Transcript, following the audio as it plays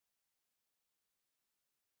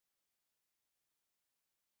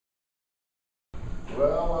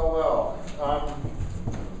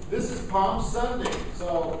Palm Sunday,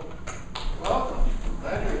 so welcome.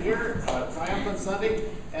 Glad you're here. Triumphant Sunday,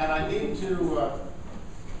 and I need to,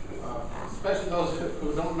 especially those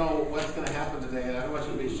who don't know what's going to happen today, and I don't want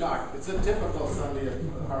you to be shocked. It's a typical Sunday at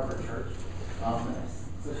the Harvard Church.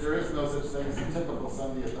 There is no such thing as a typical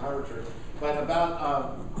Sunday at the Harvard Church. But about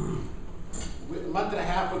a month and a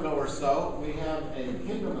half ago or so, we had a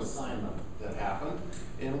kingdom assignment that happened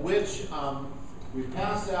in which we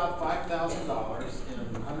passed out $5,000 in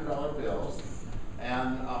 $100 bills,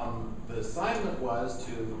 and the assignment was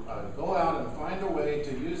to go out and find a way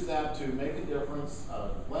to use that to make a difference,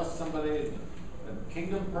 bless somebody,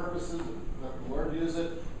 kingdom purposes, let the Lord use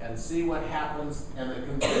it, and see what happens. And the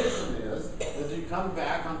condition is that you come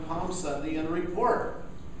back on Palm Sunday and report.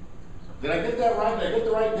 Did I get that right? Did I get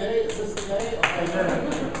the right day? Is this the day? Okay,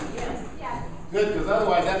 good. Yes, yes. Good, because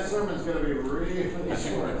otherwise that sermon's going to be really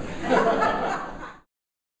short.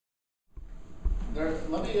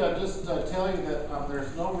 Let me just tell you that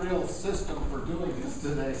there's no real system for doing this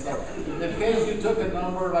today. So in case you took a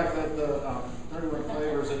number like the 31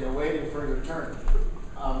 flavors and you're waiting for your turn,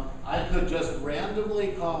 I could just randomly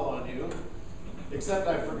call on you, except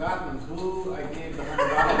I've forgotten who I gave the $100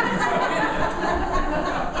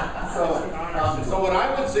 to. So what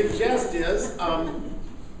I would suggest is,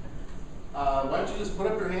 why don't you just put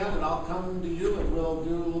up your hand and I'll come to you and we'll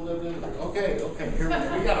do a little bit of interview. Okay, here we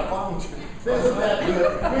go. We got a volunteer. Isn't that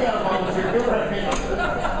good? We got a volunteer. Give her a hand.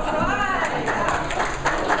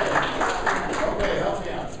 Okay, help me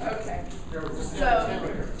out. Okay. So,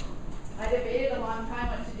 I debated a long time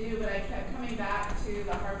what to do, but I kept coming back to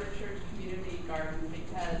the Harvard Church Community Garden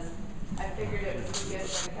because I figured it was a gift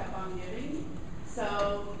that I kept on giving.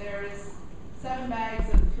 So there's 7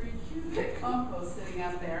 bags of 3 cubic compost sitting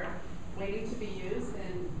out there, waiting to be used,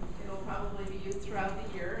 and it'll probably be used throughout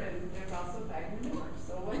the year, and there's also a bag of manure.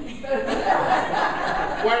 So what's better than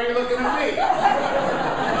that? Why are you looking at me?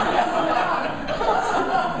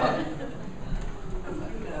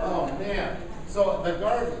 Oh man. So the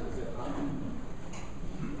garden is it, huh?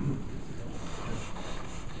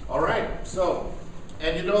 All right, so,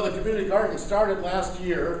 and you know the community garden started last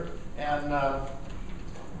year, and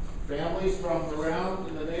families from around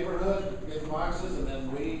in the neighborhood get boxes, and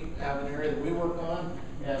then we have an area that we work on,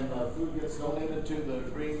 and food gets donated to the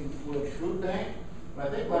Greenwood Food Bank. And I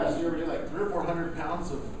think last year we did like 300 or 400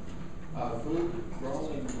 pounds of food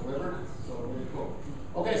grown and delivered, so really cool.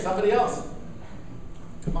 Okay, somebody else.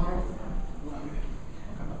 Come on over.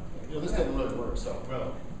 You know, this doesn't really work, so.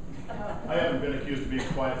 Well, I haven't been accused of being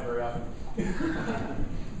quiet very often.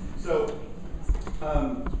 So,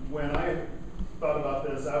 when I thought about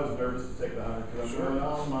this, I was nervous to take the 100 because I'm going,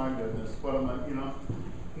 oh my goodness, what am I, you know?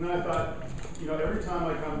 And then I thought, you know, every time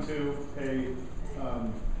I come to a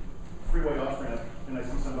freeway off-ramp and I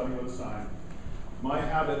see somebody with a sign, my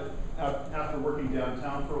habit after working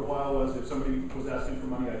downtown for a while was if somebody was asking for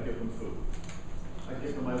money, I'd give them food. I'd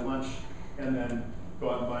give them my lunch and then go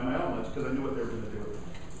out and buy my own lunch because I knew what they were going to do with it.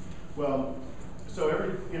 Well, so I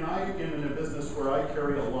am in a business where I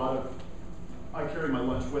carry my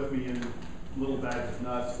lunch with me in little bags of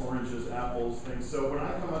nuts, oranges, apples, things. So when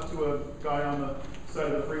I come up to a guy on the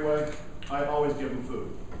side of the freeway, I always give him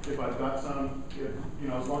food. If I've got some, you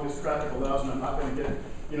know, as long as traffic allows and I'm not going to get,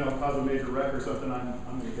 you know, cause a major wreck or something, I'm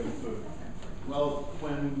going to give him food. Well,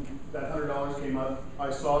 when that $100 came up, I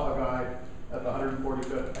saw a guy at the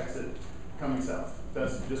 145th exit coming south.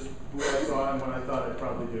 That's just who I saw and what I thought I'd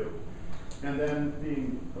probably do. And then,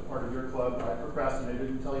 being a part of your club, I procrastinated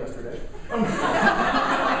until yesterday.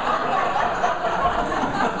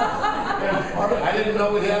 I didn't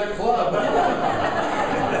know we had a club.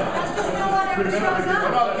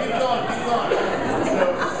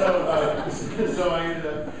 So I ended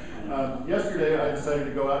up, yesterday I decided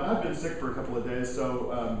to go out, and I've been sick for a couple of days,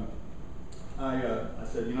 so I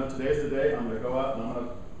said, you know, today's the day, I'm going to go out and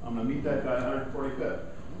I'm going to meet that guy at 145th.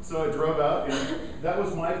 So I drove out, and that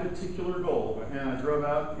was my particular goal. And I drove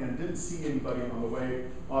out and didn't see anybody on the way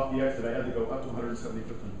off the exit. I had to go up to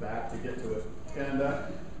 175th and back to get to it. And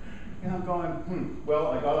I'm going, Well,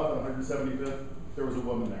 I got off at 175th. There was a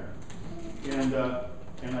woman there, and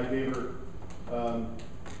I gave her.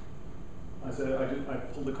 I said, I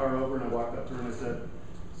pulled the car over and I walked up to her and I said,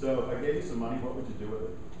 so if I gave you some money, what would you do with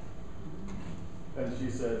it? And she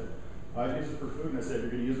said, I'd use it for food. And I said, you're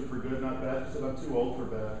going to use it for good, not bad? She said, I'm too old for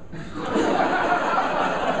bad.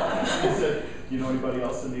 I said, do you know anybody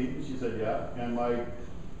else in need? And she said, yeah. And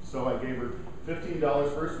so I gave her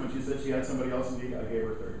 $15 first. When she said she had somebody else in need, I gave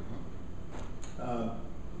her $30.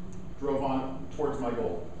 Drove on towards my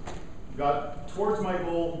goal. Got towards my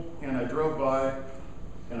goal, and I drove by,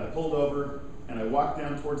 and I pulled over, and I walked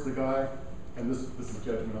down towards the guy, and this is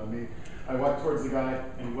judgment on me, I walked towards the guy,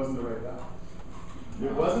 and he wasn't the right guy.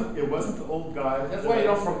 It wasn't the old guy. That's why you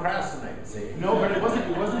don't procrastinate, see? No, but it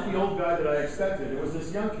wasn't the old guy that I expected. It was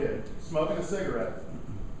this young kid smoking a cigarette.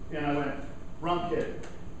 And I went, wrong kid.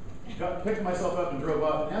 Picked myself up and drove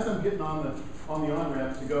off. And as I'm getting on the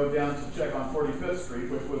on-ramp to go down to check on 45th Street,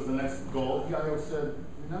 which was the next goal, the guy said,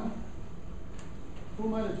 who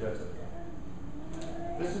am I to judge it?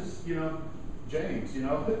 This is, James,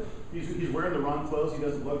 he's wearing the wrong clothes. He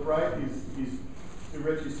doesn't look right. He's too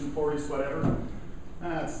rich. He's too poor. He's whatever.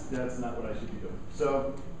 That's not what I should be doing.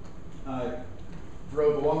 So I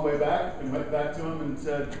drove a long way back and went back to him and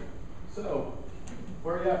said, so,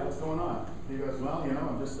 where are you at? What's going on? He goes, well,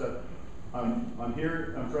 I'm just, I'm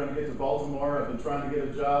here. I'm trying to get to Baltimore. I've been trying to get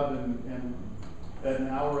a job, and at an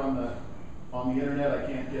hour on the internet, I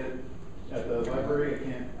can't get it at the library.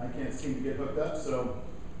 I can't seem to get hooked up. So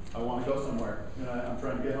I want to go somewhere, and I'm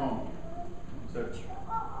trying to get home. So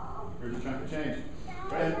here's a chunk of change,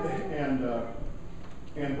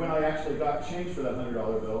 and when I actually got change for that $100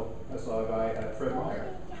 bill, I saw a guy at Fred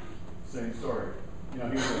Meyer. Same story. He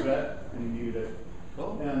was a vet and he needed it.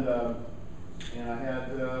 Cool. And I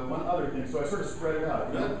had one other thing, so I sort of spread it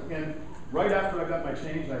out. And right after I got my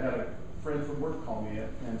change, I had a friend from work call me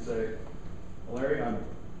and say, Larry, I'm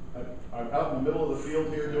out in the middle of the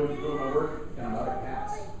field here doing my work, and I'm out of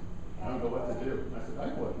gas. I don't know what to do. I said, I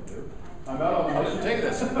know what to do. I'm out on a mission. Take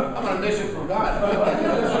this. I'm on a mission from God.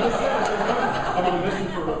 I'm on a mission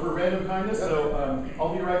for random kindness, so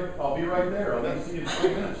I'll be right there. I'll see you in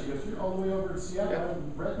 20 minutes. She goes, you're all the way over in Seattle. Yeah. I'm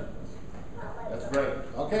in Redmond. That's great.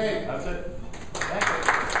 Okay. That's it. Thank you.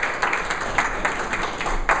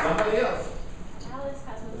 Somebody else. Alice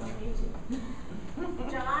has one on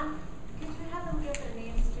YouTube. John, could you have them give their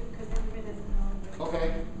names too, because everybody doesn't know them.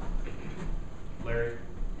 Okay. Larry.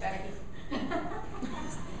 Becky.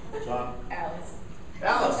 John. Alice.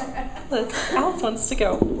 Alice. Alice wants to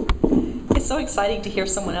go. It's so exciting to hear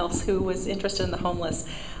someone else who was interested in the homeless.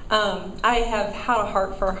 I have had a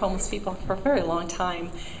heart for homeless people for a very long time,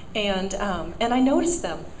 and I notice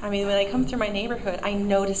them. I mean, when I come through my neighborhood, I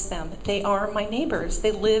notice them. They are my neighbors.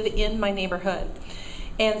 They live in my neighborhood,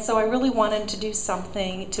 and so I really wanted to do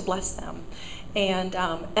something to bless them. And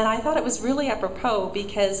I thought it was really apropos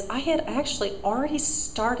because I had actually already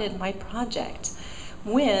started my project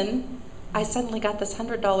when I suddenly got this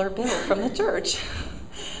 $100 bill from the church.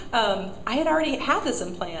 I had already had this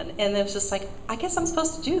in plan, and it was just like, I guess I'm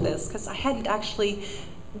supposed to do this because I hadn't actually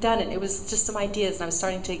done it. It was just some ideas, and I was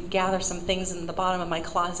starting to gather some things in the bottom of my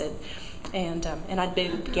closet, and I'd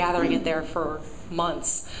been gathering it there for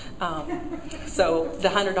months. So the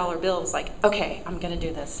 $100 bill was like, okay, I'm going to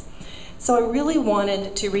do this. So I really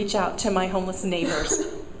wanted to reach out to my homeless neighbors,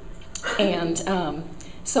 and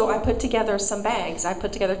so I put together some bags. I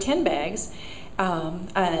put together 10 bags,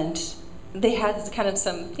 and they had kind of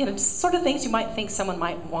some, sort of things you might think someone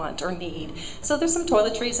might want or need. So there's some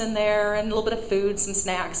toiletries in there and a little bit of food, some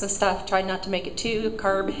snacks and stuff. Tried not to make it too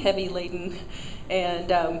carb heavy laden, and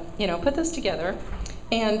put those together.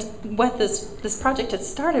 And what this project had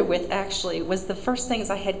started with actually was the first things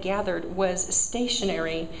I had gathered was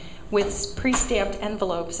stationery with pre-stamped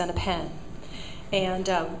envelopes and a pen. And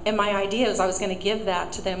my idea was I was going to give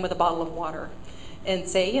that to them with a bottle of water and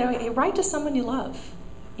say, hey, write to someone you love,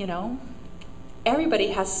 Everybody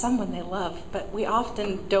has someone they love, but we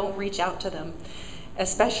often don't reach out to them.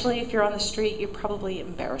 Especially if you're on the street, you're probably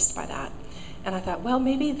embarrassed by that. And I thought, well,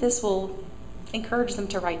 maybe this will encourage them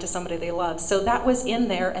to write to somebody they love. So that was in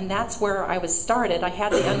there, and that's where I was started. I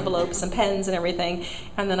had the envelopes and pens and everything,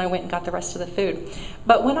 and then I went and got the rest of the food.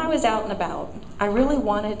 But when I was out and about, I really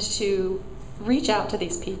wanted to reach out to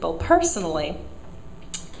these people personally.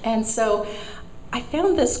 And so I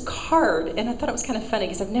found this card, and I thought it was kind of funny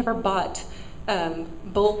because I've never bought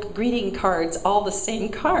bulk greeting cards, all the same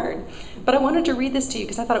card. But I wanted to read this to you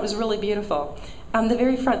because I thought it was really beautiful. The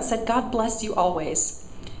very front said, God bless you always.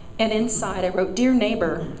 And inside I wrote, Dear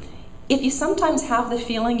neighbor, if you sometimes have the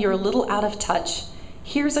feeling you're a little out of touch,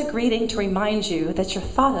 here's a greeting to remind you that you're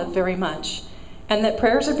thought of very much, and that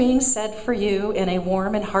prayers are being said for you in a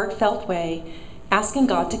warm and heartfelt way, asking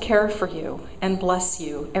God to care for you and bless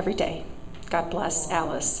you every day. God bless,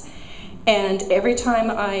 Alice. And every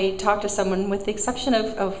time I talk to someone, with the exception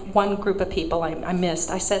of one group of people I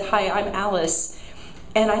missed, I said, hi, I'm Alice.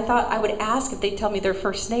 And I thought I would ask if they'd tell me their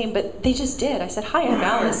first name, but they just did. I said, hi, I'm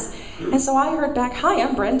Alice. And so I heard back, hi,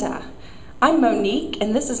 I'm Brenda. I'm Monique,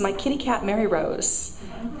 and this is my kitty cat, Mary Rose.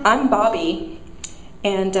 I'm Bobby,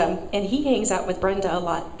 and he hangs out with Brenda a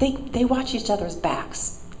lot. They watch each other's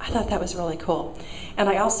backs. I thought that was really cool. And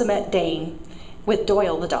I also met Dane with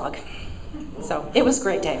Doyle the dog. So it was a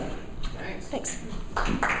great day. Thanks. Thanks.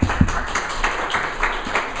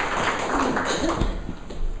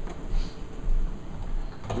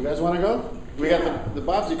 You guys want to go? We got the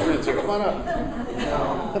Bobsy twins here. Come on up.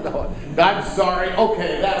 No, I'm sorry.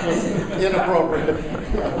 Okay, that was inappropriate.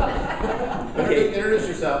 Okay. Introduce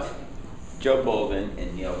yourself. Joe Bolden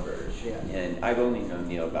and Neil Birch. And I've only known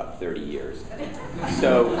Neil about 30 years.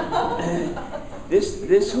 So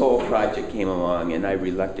this whole project came along, and I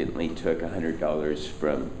reluctantly took $100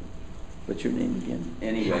 from, what's your name again?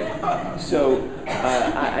 Anyway, so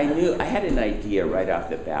I knew, I had an idea right off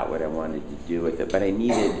the bat what I wanted to do with it, but I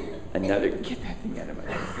needed another, get that thing out of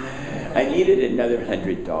my head. I needed another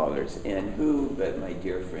 $100, and who but my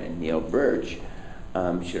dear friend Neil Birch,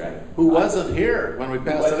 should I? Who wasn't here when we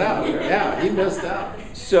passed it out? Here. Yeah, he missed out.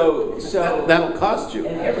 So That'll cost you.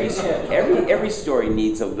 and every story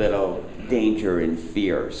needs a little danger and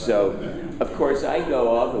fear. So, of course, I go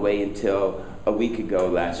all the way until a week ago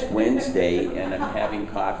last Wednesday, and I'm having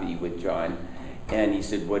coffee with John, and he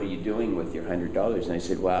said, "What are you doing with your $100?" And I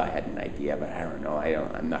said, "Well, I had an idea, but I don't know.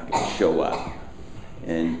 I'm not going to show up."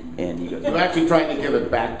 And he goes, You're actually trying to give it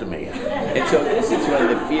back to me. and so this is when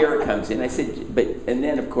the fear comes in. I said, and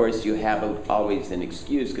then of course you have always an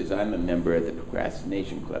excuse because I'm a member of the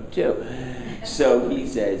Procrastination Club too. So he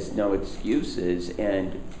says, no excuses,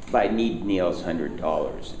 and I need Neil's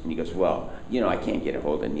 $100. And he goes, well, I can't get a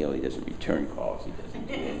hold of Neil. He doesn't return calls. He doesn't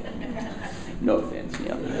do anything. No offense,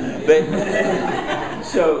 Neil. But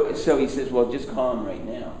so he says, well, just call him right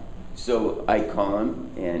now. So I call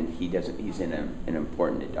him, and he's in an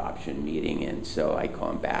important adoption meeting, and so I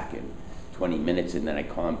call him back in 20 minutes, and then I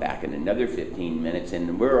call him back in another 15 minutes, and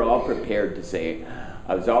I was all prepared to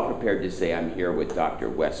say, I'm here with Dr.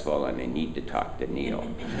 Westphal, and I need to talk to Neil.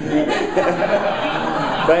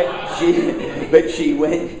 but she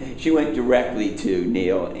went directly to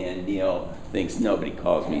Neil, and Neil thinks nobody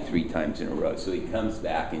calls me 3 times in a row. So he comes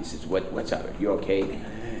back and says, what's up? You okay?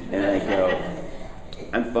 And I go,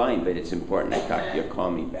 I'm fine, but it's important I talk to you.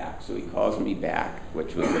 Call me back. So he calls me back,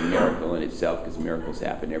 which was a miracle in itself because miracles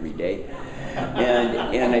happen every day.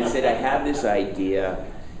 And I said, I have this idea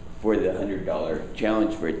for the $100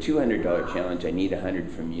 challenge. For a $200 challenge, I need $100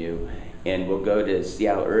 from you. And we'll go to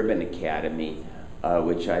Seattle Urban Academy,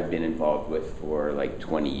 which I've been involved with for like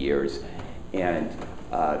 20 years.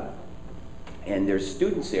 And there's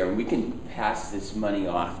students there, and we can pass this money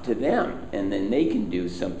off to them, and then they can do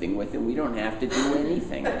something with it. We don't have to do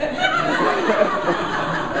anything.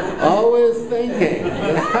 Always thinking.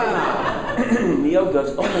 Neil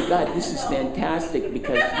goes, oh my God, this is fantastic,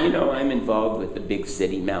 because, I'm involved with the Big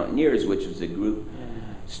City Mountaineers, which was a group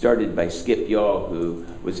started by Skip Yall, who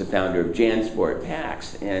was the founder of JanSport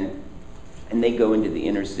PAX, and they go into the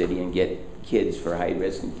inner city and get kids for high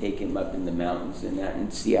risk and take them up in the mountains and that.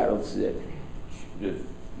 And Seattle's the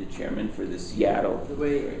chairman for the Seattle.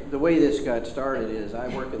 The way this got started is I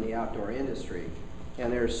work in the outdoor industry,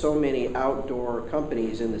 and there's so many outdoor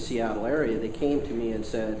companies in the Seattle area that came to me and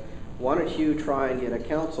said, why don't you try and get a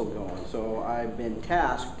council going? So I've been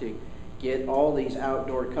tasked to get all these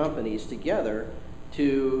outdoor companies together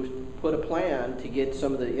to put a plan to get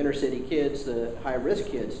some of the inner city kids, the high risk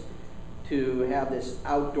kids, to have this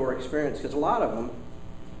outdoor experience, because a lot of them,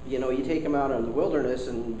 you take them out in the wilderness,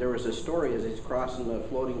 and there was a story as he's crossing the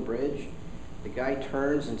floating bridge, the guy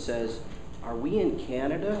turns and says, are we in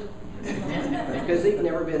Canada? Because they've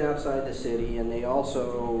never been outside the city, and they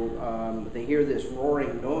also, they hear this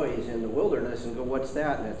roaring noise in the wilderness and go, what's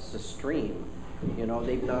that? And it's a stream.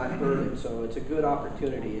 They've not heard it, so it's a good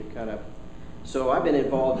opportunity. So I've been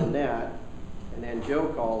involved in that, and then Joe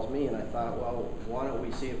calls me, and I thought, well, why don't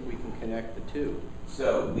we see if we can connect the two?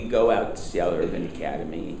 So we go out to Seattle Urban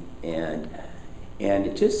Academy, and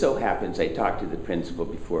it just so happens I talked to the principal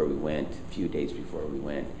before we went, a few days before we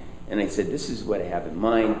went, and I said, this is what I have in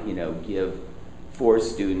mind, give 4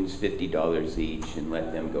 students $50 each and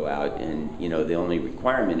let them go out, and the only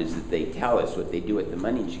requirement is that they tell us what they do with the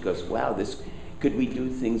money. And she goes, wow, could we do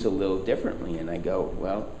things a little differently? And I go,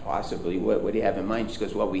 well, possibly. What do you have in mind? She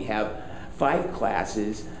goes, well, we have 5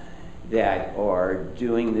 classes that are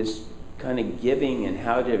doing this kind of giving and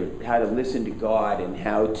how to listen to God and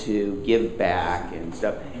how to give back and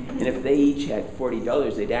stuff. And if they each had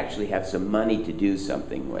 $40, they'd actually have some money to do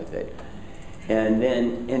something with it.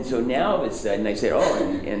 And so now all of a sudden I said,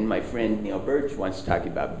 oh, and my friend Neil Birch wants to talk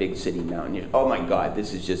about Big City Mountaineers. Oh my God,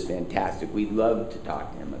 this is just fantastic. We'd love to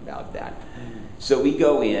talk to him about that. So we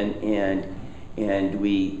go in and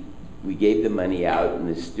we gave the money out, and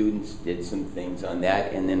the students did some things on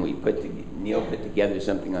that, and then Neil put together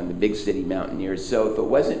something on the Big City Mountaineers. So if it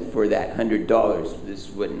wasn't for that $100, this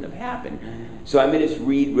wouldn't have happened. So I'm going to just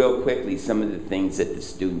read real quickly some of the things that the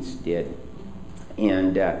students did.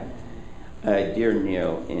 And dear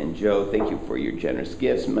Neil and Joe, thank you for your generous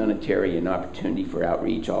gifts, monetary and opportunity for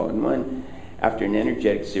outreach all in one. After an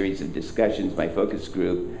energetic series of discussions, my focus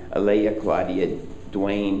group, Alea, Claudia,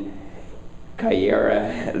 Dwayne,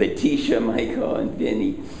 Kyera, Letitia, Michael, and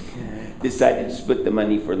Vinny, decided to split the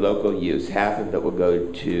money for local use. Half of it will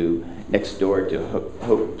go to next door to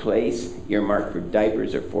Hope Place, earmarked for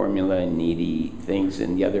diapers or formula and needy things,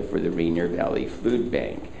 and the other for the Rainier Valley Food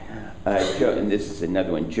Bank. Joe, and this is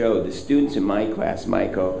another one. Joe, the students in my class,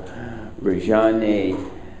 Michael, Rajane,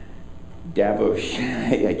 Davos,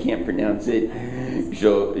 I can't pronounce it,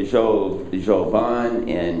 Jovan,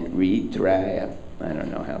 and Ritraya, I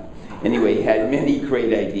don't know how. Anyway, had many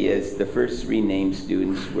great ideas. The first 3 named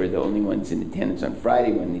students were the only ones in attendance on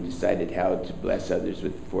Friday when they decided how to bless others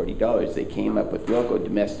with $40. They came up with local,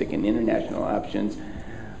 domestic, and international options.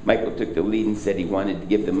 Michael took the lead and said he wanted to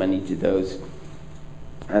give the money to those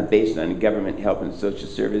based on government help and social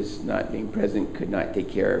service not being present could not take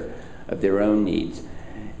care of their own needs.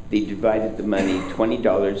 They divided the money,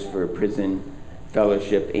 $20 for a prison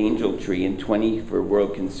fellowship, Angel Tree, and $20 for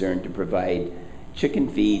World Concern to provide chicken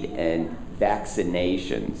feed and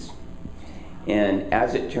vaccinations. And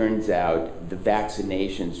as it turns out, the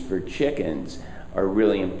vaccinations for chickens are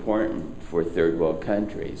really important for third world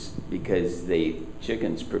countries because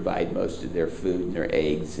chickens provide most of their food and their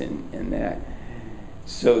eggs and that.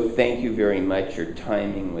 So thank you very much. Your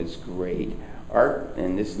timing was great.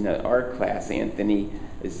 And this is our class, Anthony,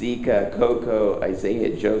 Azika, Coco,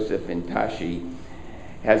 Isaiah, Joseph, and Tashi,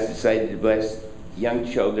 has decided to bless young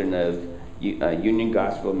children of Union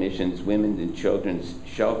Gospel Missions Women's and Children's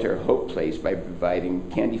Shelter Hope Place by providing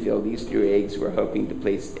candy-filled Easter eggs. We're hoping to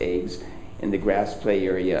place eggs in the grass play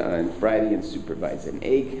area on Friday and supervise an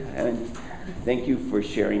egg hunt. Thank you for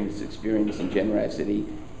sharing this experience and generosity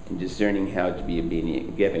and discerning how to be obedient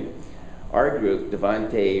and giving. Our group,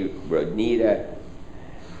 Devante, Rodnita,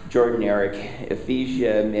 Jordan, Eric,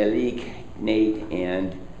 Ephesia, Malik, Nate,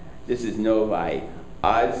 and this is no lie,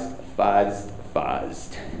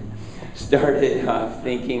 Fazd, started off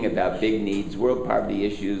thinking about big needs, world poverty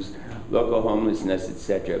issues, local homelessness,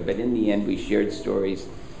 etc. But in the end, we shared stories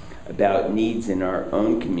about needs in our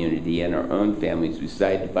own community and our own families. We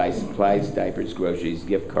decided to buy supplies, diapers, groceries,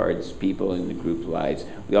 gift cards, people in the group lives.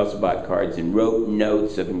 We also bought cards and wrote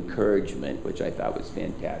notes of encouragement, which I thought was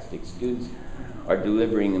fantastic. Students are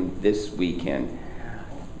delivering them this weekend.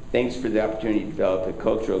 Thanks for the opportunity to develop a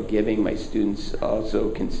cultural giving. My students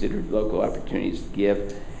also considered local opportunities to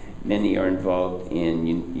give. Many are involved in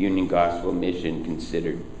Union Gospel Mission,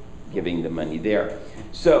 considered giving the money there.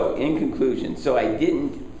 So, in conclusion, I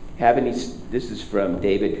didn't have any, this is from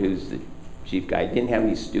David, who's the chief guy. I didn't have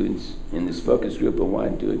any students in this focus group. I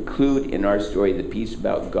wanted to include in our story the piece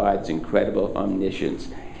about God's incredible omniscience.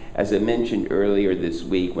 As I mentioned earlier this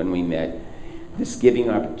week when we met, this giving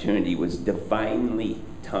opportunity was divinely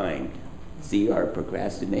timed. See, our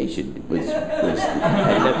procrastination had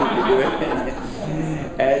nothing to do with it.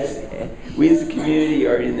 As we as a community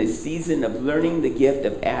are in the season of learning the gift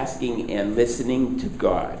of asking and listening to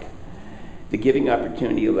God. The giving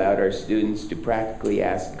opportunity allowed our students to practically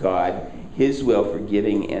ask God His will for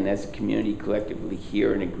giving, and as a community collectively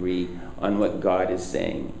hear and agree on what God is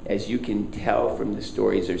saying. As you can tell from the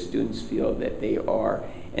stories, our students feel that they are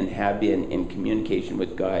and have been in communication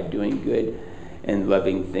with God, doing good and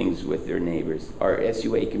loving things with their neighbors. Our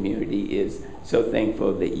SUA community is so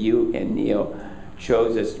thankful that you and Neil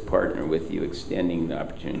chose us to partner with you, extending the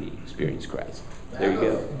opportunity to experience Christ. There you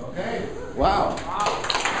go. Okay. Wow.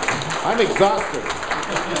 I'm exhausted.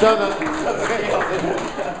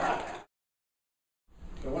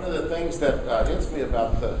 One of the things that hits me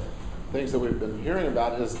about the things that we've been hearing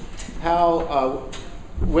about is how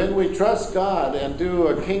when we trust God and do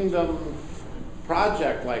a kingdom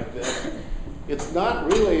project like this, it's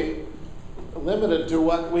not really limited to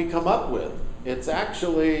what we come up with. It's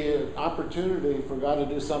actually an opportunity for God to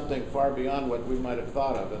do something far beyond what we might have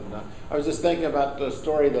thought of. And I was just thinking about the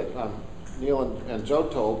story that Neil and Joe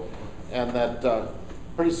told, and that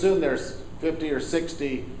pretty soon there's 50 or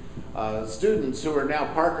 60 students who are now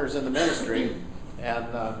partners in the ministry, and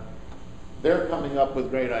they're coming up with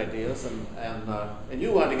great ideas, and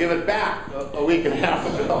you wanted to give it back a week and a half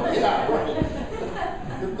ago. Yeah, right.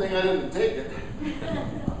 Good thing I didn't take it.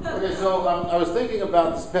 Okay, so I was thinking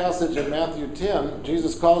about this passage in Matthew 10.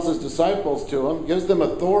 Jesus calls his disciples to him, gives them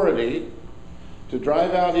authority to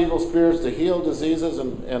drive out evil spirits, to heal diseases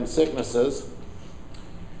and sicknesses.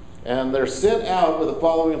 And they're sent out with the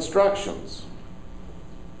following instructions.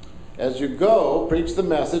 As you go, preach the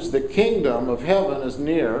message, the kingdom of heaven is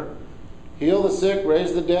near. Heal the sick,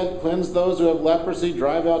 raise the dead, cleanse those who have leprosy,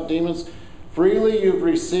 drive out demons. Freely you've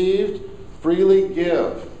received, freely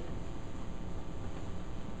give.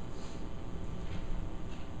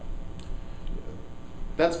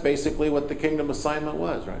 That's basically what the kingdom assignment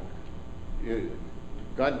was, right?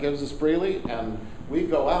 God gives us freely, and we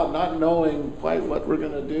go out not knowing quite what we're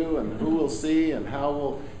going to do and who we'll see and how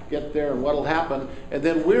we'll get there and what will happen. And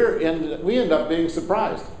then we end up being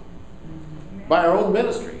surprised by our own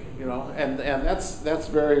ministry, you know, and that's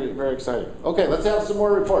very, very exciting. Okay, let's have some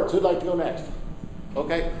more reports. Who'd like to go next?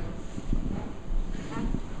 Okay.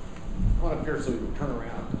 Come on up here so we can turn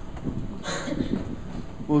around.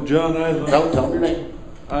 Well, John, Tell them your name.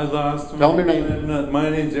 I lost. Tell them your name. My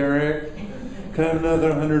name's Eric. Can I have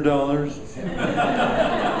another $100?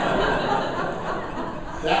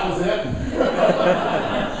 That was it?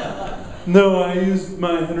 No, I used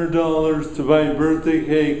my $100 to buy birthday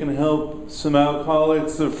cake and help some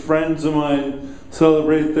alcoholics, friends of mine,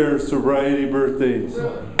 celebrate their sobriety birthdays.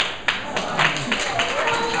 Really?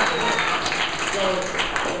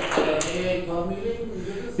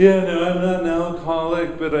 Yeah, no, I'm not an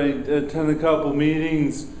alcoholic, but I attend a couple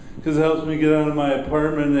meetings because it helps me get out of my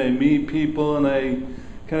apartment and I meet people and I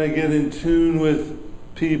kind of get in tune with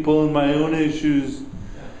people and my own issues.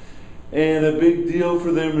 And a big deal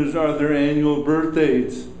for them are their annual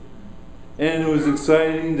birthdays. And it was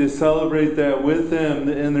exciting to celebrate that with them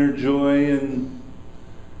and their joy and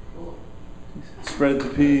spread the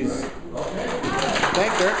peace. Okay.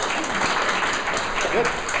 Thanks, Eric.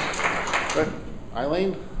 Good.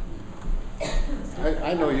 Eileen?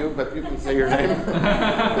 I know you, but you can say your name. I'm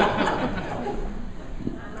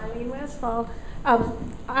Eileen Westfall.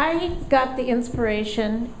 I got the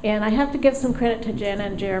inspiration, and I have to give some credit to Jenna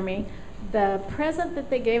and Jeremy. The present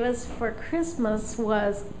that they gave us for Christmas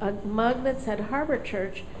was a mug that said Harbor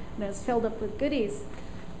Church, and it was filled up with goodies.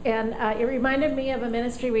 And it reminded me of a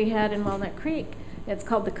ministry we had in Walnut Creek. It's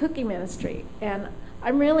called the Cookie Ministry. And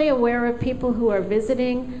I'm really aware of people who are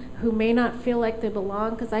visiting who may not feel like they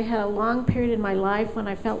belong, because I had a long period in my life when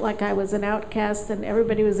I felt like I was an outcast and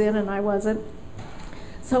everybody was in and I wasn't.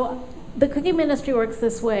 So the Cookie Ministry works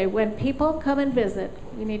this way. When people come and visit,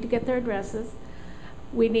 we need to get their addresses.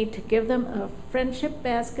 We need to give them a friendship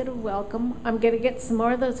basket of welcome. I'm going to get some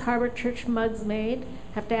more of those Harbor Church mugs made.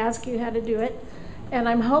 Have to ask you how to do it. And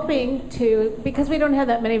I'm hoping to, because we don't have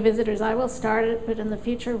that many visitors, I will start it, but in the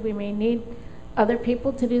future we may need other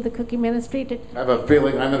people to do the Cookie Ministry. I have a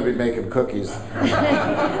feeling I'm going to be making cookies.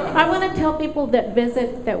 I want to tell people that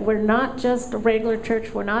visit that we're not just a regular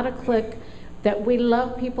church, we're not a clique, that we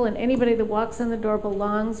love people and anybody that walks in the door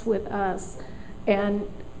belongs with us. And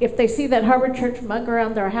if they see that Harbor Church mug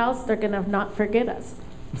around their house, they're going to not forget us.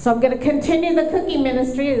 So I'm going to continue the Cookie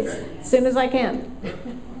Ministry as soon as I can.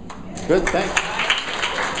 Good, thanks.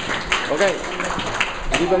 Okay.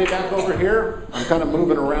 Anybody back over here? I'm kind of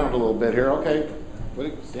moving around a little bit here. Okay.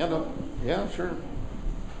 Stand up. Yeah, sure.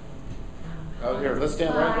 Oh, here. Let's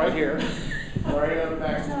stand right here. Right on the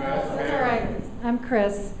back, you guys. That's all right. I'm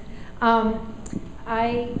Chris. I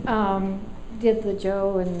did the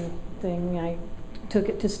Joe and thing. I took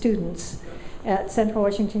it to students at Central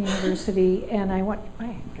Washington University, and I went,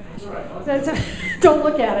 my gosh, don't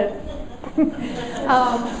look at it.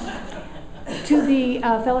 To the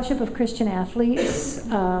Fellowship of Christian Athletes,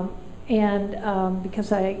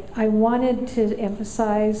 because I wanted to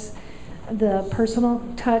emphasize the personal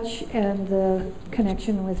touch and the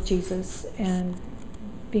connection with Jesus and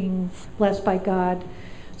being blessed by God.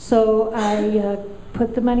 So I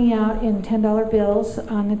put the money out in $10 bills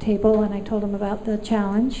on the table, and I told them about the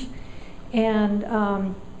challenge. And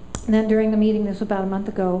then during the meeting, this was about a month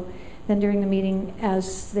ago, then during the meeting,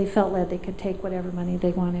 as they felt led, they could take whatever money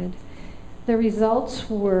they wanted. The results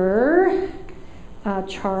were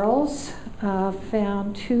Charles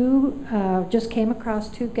found just came across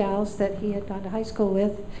two gals that he had gone to high school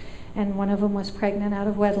with, and one of them was pregnant out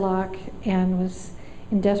of wedlock and was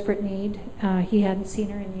in desperate need. He hadn't seen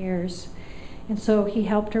her in years. And so he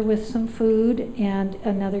helped her with some food, and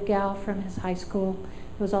another gal from his high school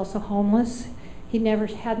was also homeless. He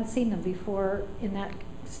hadn't seen them before in that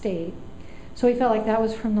state. So he felt like that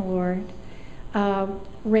was from the Lord.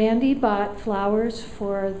 Randy bought flowers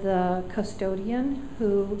for the custodian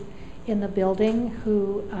in the building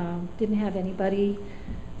who didn't have anybody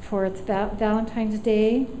for Valentine's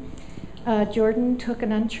Day. Jordan took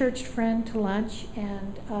an unchurched friend to lunch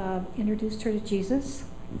and introduced her to Jesus.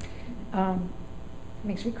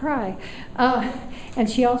 Makes me cry. And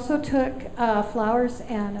she also took flowers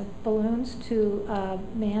and balloons to a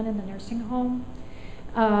man in the nursing home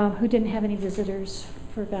who didn't have any visitors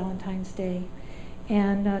for Valentine's Day,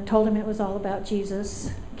 and told him it was all about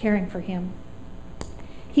Jesus caring for him.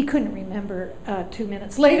 He couldn't remember 2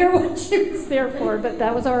 minutes later what she was there for, but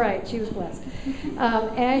that was all right. She was blessed.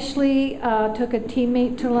 Ashley took a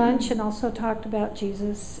teammate to lunch and also talked about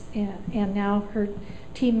Jesus, and now her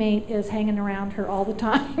teammate is hanging around her all the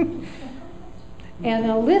time. And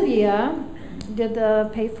Olivia did the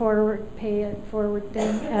pay it forward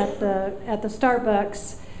thing at the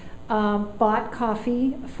Starbucks. Bought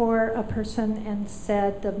coffee for a person and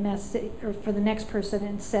said the message, or for the next person,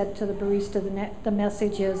 and said to the barista, the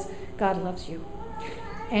message is, God loves you.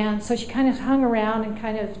 And so she kind of hung around and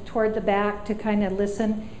kind of toward the back to kind of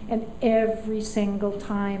listen, and every single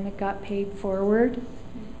time it got paid forward,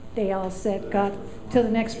 they all said, God, to the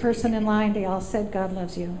next person in line, they all said, God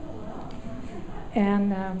loves you.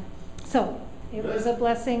 And so it was a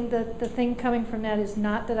blessing. The thing coming from that is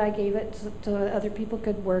not that I gave it so other people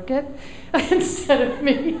could work it instead of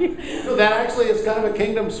me. No, that actually is kind of a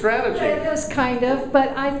kingdom strategy. It is kind of,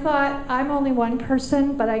 but I thought, I'm only one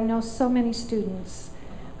person, but I know so many students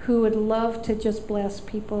who would love to just bless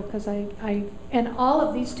people, because and all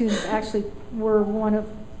of these students actually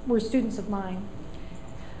were students of mine.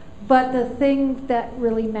 But the thing that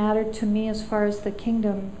really mattered to me as far as the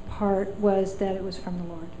kingdom part was that it was from the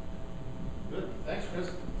Lord. Good. Thanks,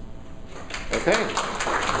 Chris. Okay.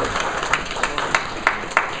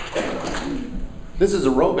 This is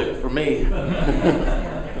aerobic for me.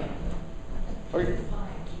 Okay.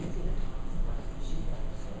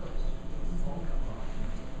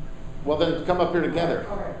 Well, then come up here together.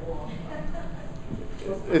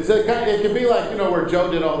 It can be like, where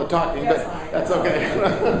Joe did all the talking, but that's okay.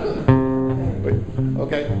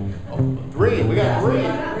 Okay. 3. We got 3.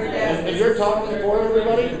 And you're talking for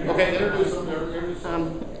everybody? Okay, introduce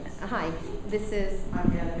them. Hi, this is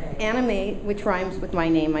Anna Mae, which rhymes with my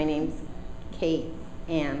name. My name's Kate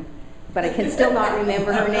Ann, but I can still not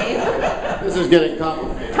remember her name. This is getting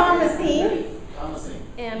complicated. Thomasine.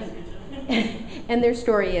 And their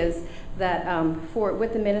story is that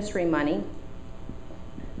with the ministry money,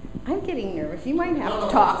 I'm getting nervous. You might have to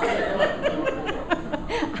talk.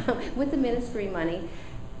 With the ministry money,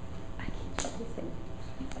 I keep saying.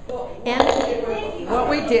 What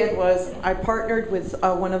we did was I partnered with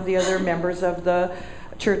one of the other members of the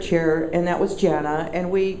church here, and that was Jana,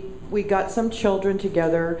 and we got some children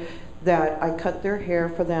together that I cut their hair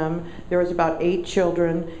for them. There was about 8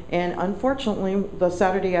 children, and unfortunately the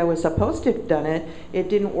Saturday I was supposed to have done it, it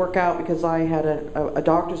didn't work out because I had a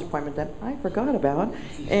doctor's appointment that I forgot about.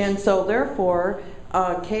 And so therefore,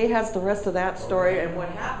 Kay has the rest of that story and what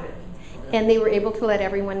happened. And they were able to let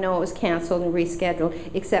everyone know it was canceled and rescheduled,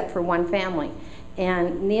 except for one family.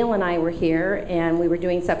 And Neil and I were here, and we were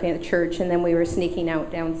doing something at the church, and then we were sneaking out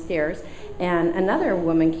downstairs, and another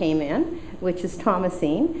woman came in, which is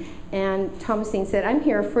Thomasine, and Thomasine said, I'm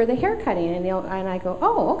here for the hair cutting, and Neil and I go,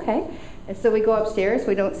 oh, okay. And so we go upstairs,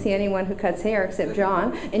 we don't see anyone who cuts hair except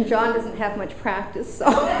John, and John doesn't have much practice, so.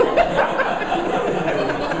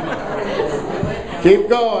 Keep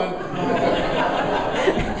going.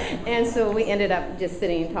 And so we ended up just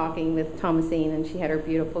sitting and talking with Thomasine, and she had her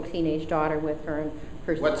beautiful teenage daughter with her. And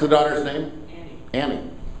her What's the daughter's name? Annie.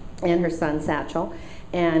 And her son, Satchel.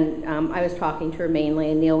 And I was talking to her mainly,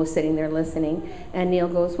 and Neil was sitting there listening. And Neil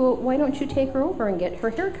goes, well, why don't you take her over and get her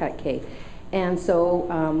haircut, Kate? And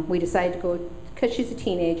so we decided to go, because she's a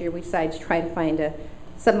teenager, we decided to try to find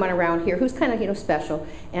someone around here who's kind of, special.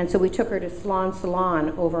 And so we took her to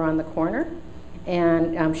Salon over on the corner.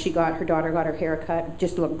 And her daughter got her hair cut,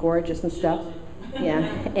 just looked gorgeous and stuff. Yeah,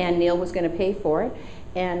 and Neil was going to pay for it.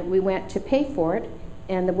 And we went to pay for it,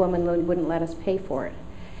 and the woman wouldn't let us pay for it.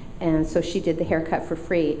 And so she did the haircut for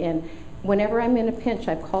free. And whenever I'm in a pinch,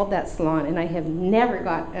 I've called that salon, and I have never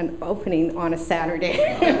got an opening on a Saturday.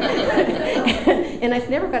 And I've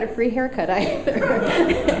never got a free haircut either.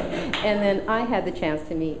 And then I had the chance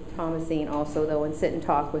to meet Thomasine also, though, and sit and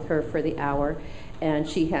talk with her for the hour. And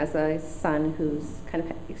she has a son who's kind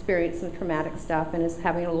of experienced some traumatic stuff and is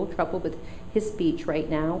having a little trouble with his speech right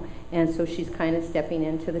now. And so she's kind of stepping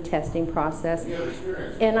into the testing process.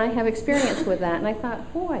 And I have experience with that. And I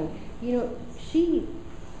thought, boy, she,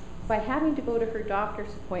 by having to go to her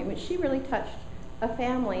doctor's appointment, she really touched a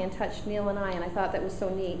family and touched Neil and I. And I thought that was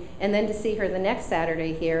so neat. And then to see her the next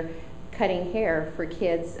Saturday here cutting hair for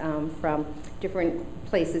kids from different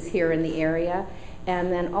places here in the area.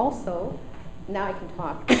 And then also, now I can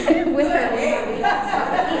talk. With her,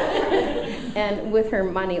 and with her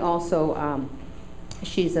money also,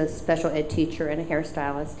 she's a special ed teacher and a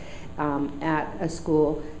hairstylist at a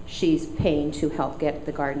school. She's paying to help get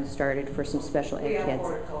the garden started for some special ed kids. We have a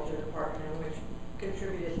horticulture department which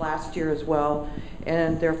contributed last year as well,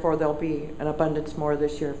 and therefore there'll be an abundance more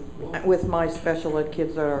this year with my special ed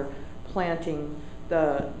kids that are planting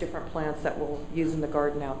the different plants that we'll use in the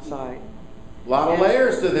garden outside. A lot of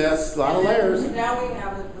layers to this, a lot of layers. Now we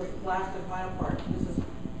have the last and final part. This is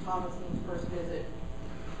Thomason's first visit.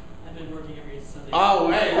 I've been working every Sunday. Oh,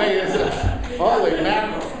 wait, is it? Holy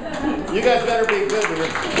mackerel. You guys better be good with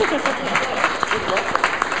it.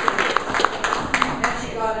 And she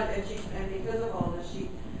got it, and because of all this, she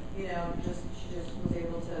just was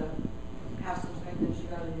able to have some strength, and she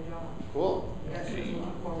got a new job. Cool. Yeah, she was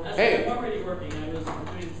looking forward. Hey. I'm already working. I was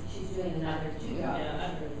doing. She's doing another job.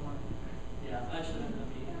 Yeah, I should end up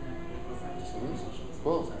being just social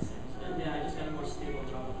Cool. And yeah, I just got a more stable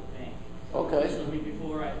job at the bank. Okay. So the week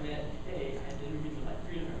before I met, hey, I had interviewed with like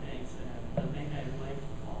 3 different banks, and the bank I like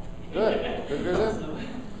called me. Good. So,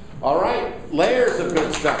 all right. Layers of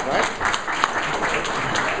good stuff, right?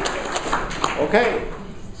 Okay.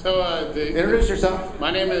 So introduce yourself.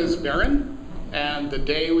 My name is Baron, and the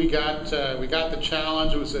day we got the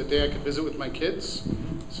challenge, it was a day I could visit with my kids.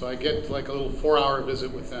 So I get like a little 4-hour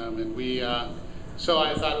visit with them, and so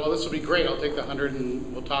I thought, well, this will be great. I'll take the 100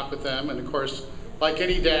 and we'll talk with them. And of course, like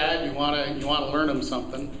any dad, you want to learn them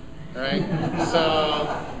something, right? So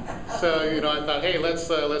I thought, hey, let's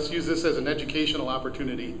use this as an educational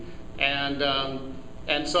opportunity. And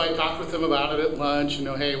so I talked with them about it at lunch.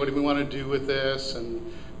 Hey, what do we want to do with this? And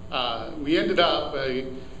we ended up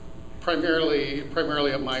primarily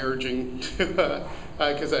at my urging to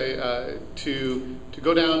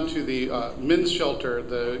go down to the men's shelter,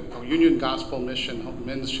 the Union Gospel Mission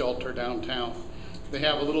men's shelter downtown. They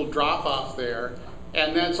have a little drop off there,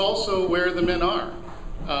 and that's also where the men are.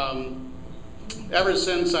 Ever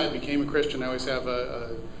since I became a Christian, I always have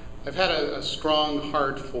I've had a strong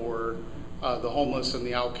heart for the homeless and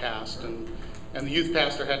the outcast, and the youth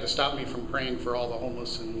pastor had to stop me from praying for all the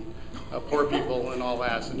homeless and poor people and all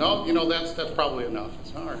that. So no, that's probably enough.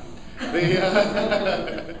 It's all right.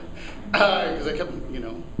 Because I kept,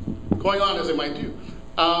 going on as I might do.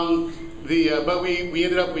 But we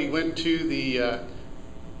ended up, we went to the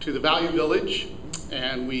Value Village,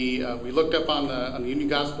 and we looked up on the Union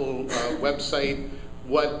Gospel website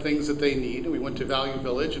what things that they need, and we went to Value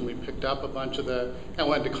Village and we picked up a bunch of and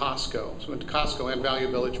went to Costco. So we went to Costco and Value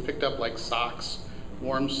Village, picked up like socks,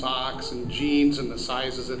 warm socks and jeans and the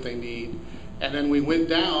sizes that they need. And then we went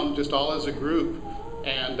down just all as a group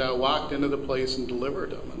and walked into the place and delivered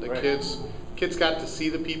them. And the kids got to see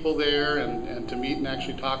the people there and to meet and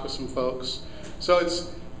actually talk with some folks. So it's,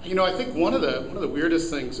 I think one of the weirdest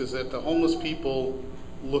things is that the homeless people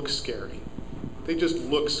look scary. They just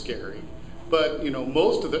look scary. But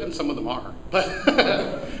most of them, and some of them are, but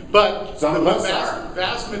some of us are.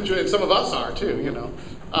 Vast majority, some of us are too,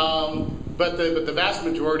 But the vast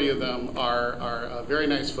majority of them are very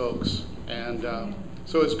nice folks, and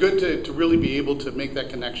so it's good to really be able to make that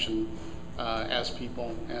connection as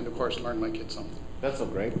people, and of course learn my kids something. That's so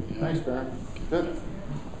great. Yeah. Thanks, Baron. Good.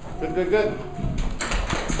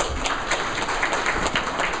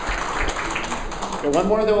 Okay, one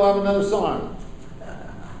more, then we'll have another song.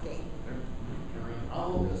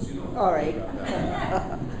 All right.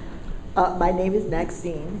 My name is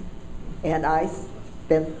Maxine, and I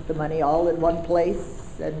spent the money all in one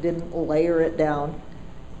place and didn't layer it down.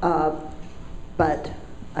 But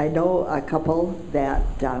I know a couple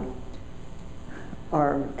that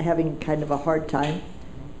are having kind of a hard time.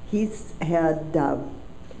 He's had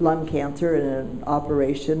lung cancer and an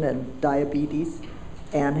operation and diabetes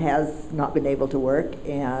and has not been able to work.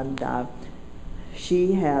 And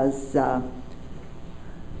she has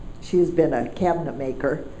been a cabinet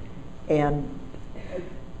maker, and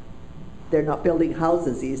they're not building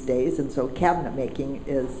houses these days, and so cabinet making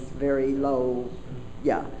is very low,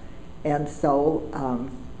 and so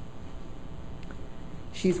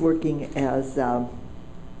she's working as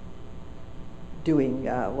doing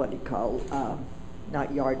what do you call,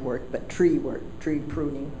 not yard work, but tree work, tree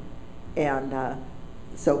pruning, and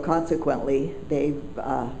so consequently they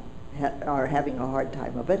are having a hard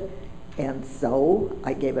time of it. And so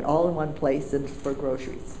I gave it all in one place and for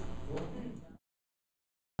groceries.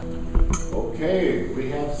 Okay, we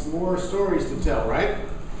have some more stories to tell, right?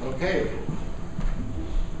 Okay.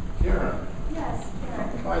 Karen. Yes,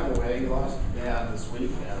 Karen. By the way, you lost Dad this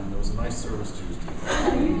week, and it was a nice service Tuesday.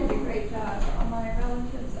 You did a great job. All my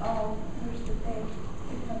relatives all wish that they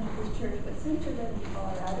could come to this church, but since you live in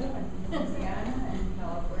Colorado and Louisiana and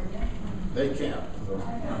California, They can't. So.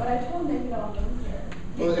 I know, but I told them they could all move here.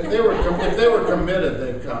 Well, if they were committed,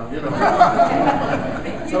 they'd come.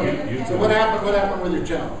 So what happened? What happened with your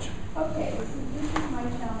challenge? Okay, this is my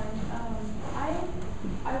challenge.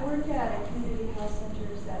 I work at a community health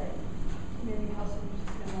center setting. Community health centers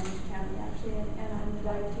in Orange County, actually, and I'm the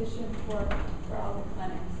dietitian for all the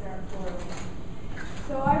clinics. There are 4 of them.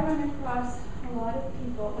 So I run across a lot of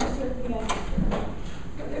people, I serve the uninsured.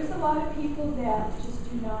 But there's a lot of people that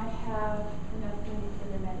just do not have enough money for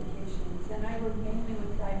their medications, and I work mainly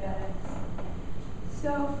with diabetics.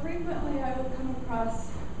 So frequently I will come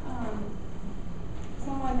across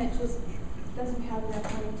someone that just doesn't have enough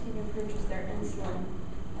money to even purchase their insulin,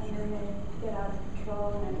 and then they get out of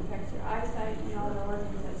control and it affects their eyesight and all their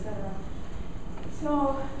organs, etc.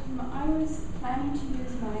 So I was planning to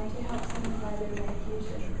use mine to help someone buy their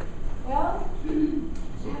medication. Well,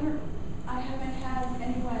 I haven't had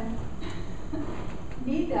anyone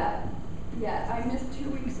need that yet. I missed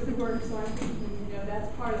 2 weeks of work, so I'm thinking,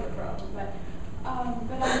 that's part of the problem. But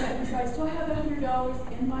so I still have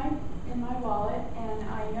 $100 in my wallet, and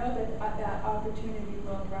I know that that opportunity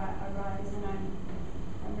will arise, and I'm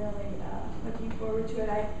really looking forward to it.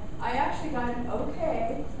 I actually got an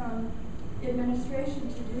okay from administration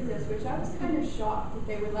to do this, which I was kind of shocked that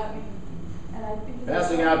they would let me.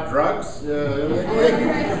 Passing out drugs? But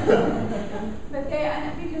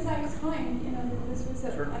because I explained, that this was a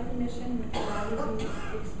mission, and I was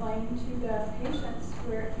explaining to the patients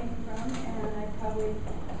where it came from, and I'd probably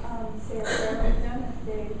say a prayer with them if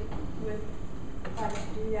they would like to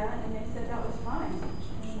do that, and they said that was fine.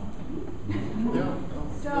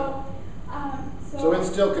 So it's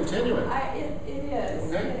still continuing? It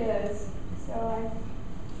is. Okay. It is. So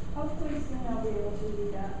hopefully soon I'll be able to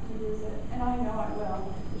do that, to use it. And I know I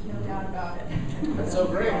will. There's no doubt about it. That's so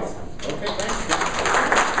great. Okay, thanks.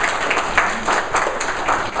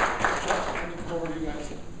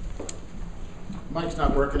 Mic's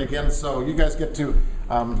not working again, so you guys get to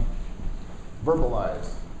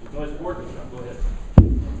verbalize. No, it's working. Go ahead.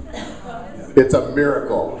 It's a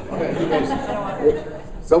miracle.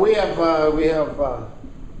 So we have. Here,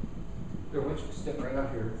 why don't you step right out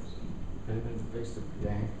here and face the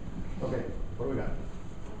gang. Okay, what do we got?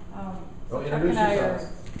 So Chuck introduce and I yourselves.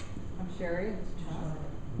 I'm Sherry. It's Chuck.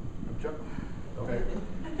 I'm Chuck. Okay.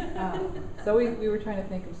 So we were trying to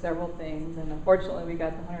think of several things, and unfortunately we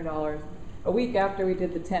got the $100 a week after we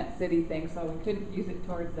did the Tent City thing, so we couldn't use it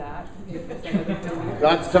towards that.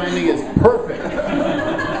 God's timing is perfect.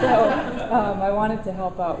 So I wanted to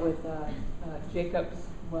help out with Jacob's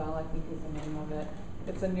Well, I think is the name of it.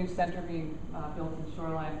 It's a new center being built in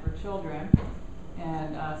Shoreline for children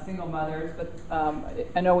and single mothers, but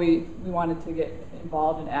I know we wanted to get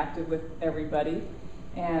involved and active with everybody,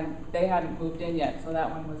 and they hadn't moved in yet, so that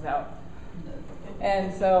one was out.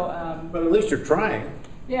 And so but at least you're trying.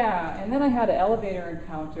 Yeah, and then I had an elevator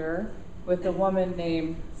encounter with a woman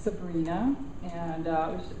named Sabrina, and it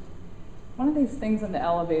was one of these things in the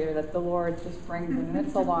elevator that the Lord just brings in, and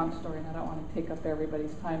it's a long story, and I don't want to take up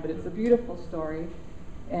everybody's time, but it's a beautiful story.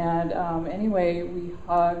 And anyway, we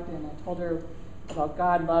hugged, and I told her about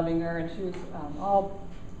God loving her, and she was all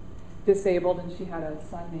disabled, and she had a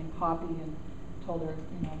son named Poppy, and told her,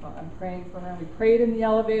 about I'm praying for her. And we prayed in the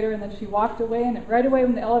elevator, and then she walked away, and right away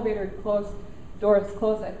when the elevator doors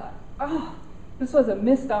closed, I thought, oh, this was a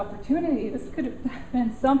missed opportunity. This could have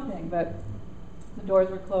been something, but the doors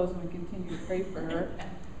were closed, and we continued to pray for her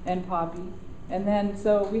and Poppy. And then,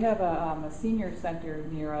 so we have a senior center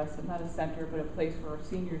near us, not a center, but a place where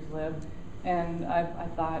seniors live. And I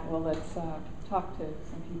thought, well, let's talk to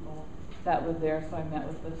some people that live there. So I met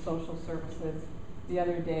with the social services the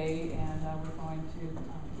other day, and we're going to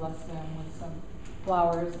bless them with some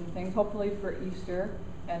flowers and things, hopefully for Easter.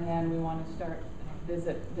 And then we want to start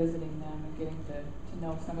visiting them and getting to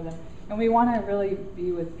know some of them. And we want to really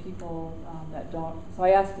be with people that don't. So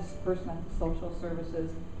I asked this person at social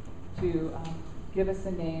services to give us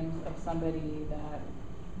the names of somebody that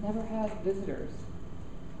never had visitors.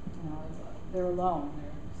 They're alone.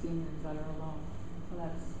 They're seniors that are alone. So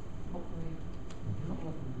that's hopefully a couple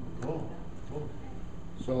of them. Cool.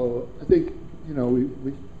 So I think,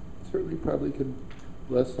 we certainly probably can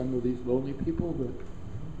bless some of these lonely people, but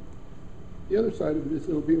the other side of it is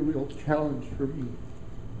it'll be a real challenge for me.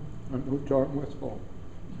 I'm no John Westfall.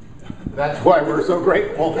 That's why we're so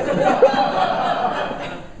grateful.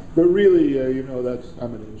 But really,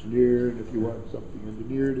 I'm an engineer, and if you want something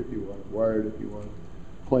engineered, if you want it wired, if you want it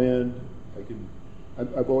planned,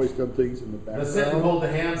 I've always done things in the background. The sit and hold the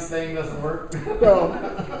hands thing doesn't work? Well,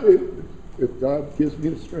 if God gives me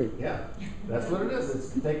the strength. Yeah, that's what it is.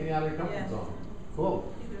 It's taking you out of your comfort zone. Cool.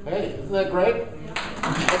 Hey, isn't that great?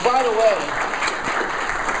 And by the way,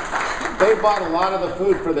 they bought a lot of the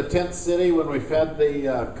food for the Tent City when we fed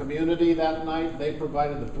the community that night. They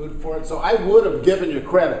provided the food for it. So I would have given you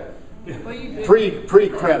credit. Well, you did.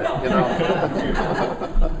 Pre-credit,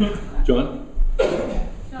 John?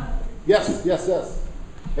 Yes.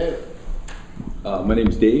 Hey. My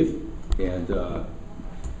name's Dave, and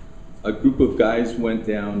a group of guys went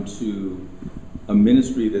down to a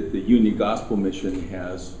ministry that the Union Gospel Mission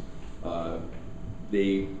has.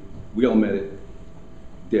 We all met at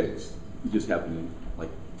Dick's. We just happened to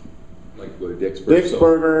like to go to Dick's Burgers. Dick's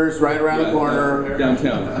Burgers, right around the corner.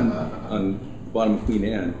 Downtown on bottom of Queen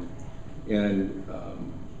Anne. And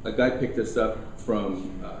a guy picked us up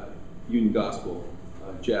from Union Gospel,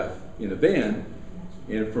 Jeff, in a van.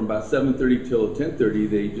 And from about 7:30 till 10:30,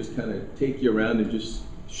 they just kind of take you around and just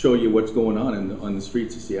show you what's going on the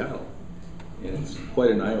streets of Seattle. And it's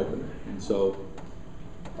quite an eye-opener. And so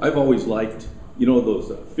I've always liked, you know,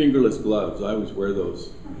 those fingerless gloves. I always wear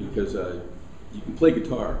those because you can play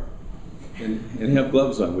guitar and have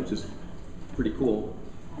gloves on, which is pretty cool.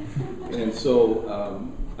 And so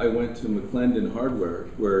I went to McClendon Hardware,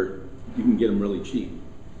 where you can get them really cheap.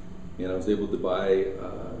 And I was able to buy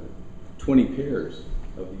 20 pairs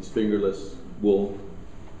of these fingerless wool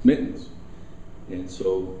mittens. And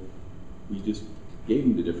so we just gave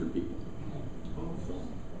them to different people.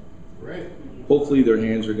 Great. Hopefully their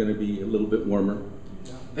hands are going to be a little bit warmer.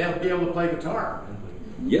 They'll be able to play guitar.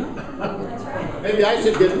 Yeah. Maybe I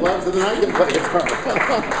should get gloves and then I can play guitar.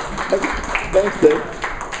 Thanks, Dave.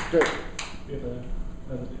 Good.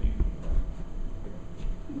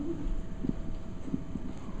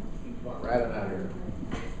 Come on, right on out here.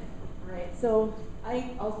 All right, so I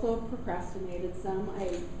also procrastinated some.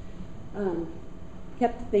 I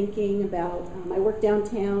kept thinking about, I work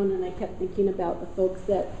downtown, and I kept thinking about the folks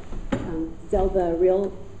that sell the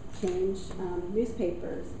Real Change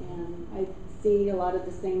newspapers, and I see a lot of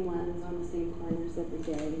the same ones on the same corners every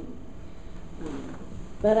day.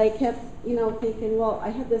 But I kept, thinking, well, I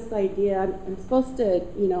had this idea. I'm supposed to,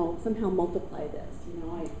 somehow multiply this.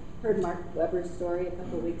 I heard Mark Weber's story a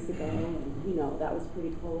couple of weeks ago, and, that was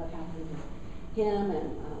pretty cool what happened to him.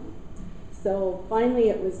 And so finally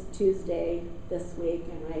it was Tuesday this week,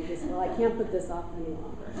 and I just, I can't put this off any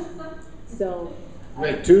longer. So.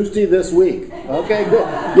 Wait, Tuesday this week. Okay, good.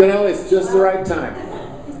 It's just the right time.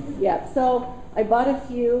 Yeah, so I bought a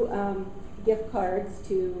few gift cards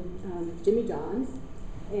to Jimmy John's,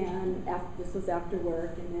 and this was after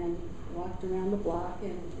work, and then walked around the block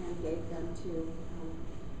and gave them to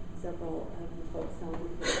several of the folks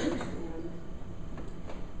selling papers,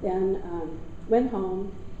 and then went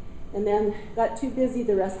home, and then got too busy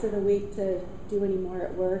the rest of the week to do any more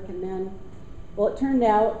at work, and then, well, it turned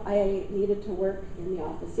out I needed to work in the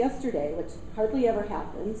office yesterday, which hardly ever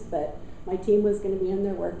happens, but my team was going to be in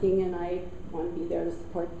there working, and I want to be there to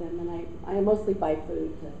support them, and I mostly buy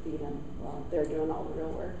food to feed them while they're doing all the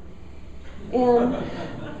real work. And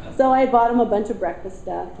so I bought them a bunch of breakfast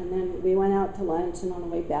stuff, and then we went out to lunch, and on the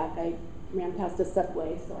way back I ran past a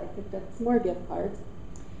Subway, so I picked up some more gift cards.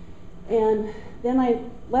 And then I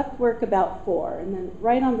left work about 4, and then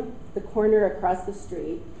right on the corner across the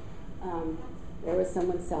street, there was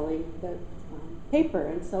someone selling the paper,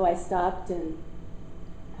 and so I stopped and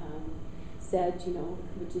said,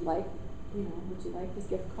 would you like this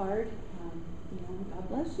gift card? God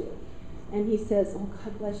bless you. And he says, oh,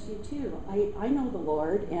 God bless you too. I know the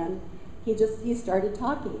Lord, and he started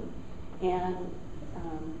talking, and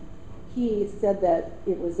he said that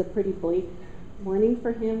it was a pretty bleak morning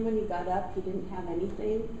for him when he got up. He didn't have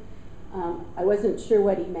anything. I wasn't sure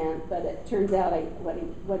what he meant, but it turns out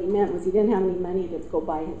what he meant was he didn't have any money to go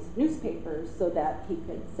buy his newspapers so that he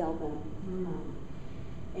could sell them.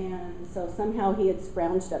 And so somehow he had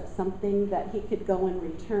scrounged up something that he could go and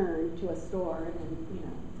return to a store and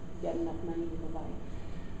get enough money to go buy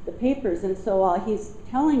the papers. And so while he's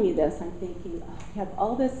telling me this, I'm thinking, oh, I have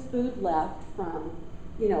all this food left from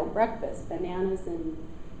breakfast, bananas and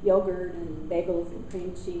yogurt and bagels and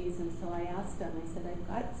cream cheese. And so I asked him, I said, I've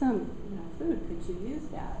got some food, could you use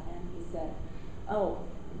that? And he said, oh,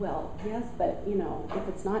 well, yes, but if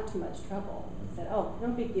it's not too much trouble. I said, oh, no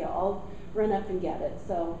big deal, I'll run up and get it.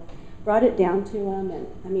 So brought it down to him,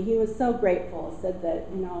 and he was so grateful. Said that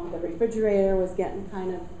the refrigerator was getting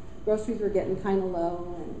groceries were getting kind of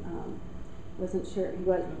low, and wasn't sure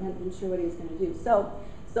what he was going to do. So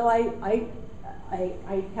I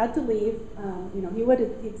had to leave.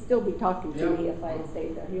 He'd still be talking to me if I had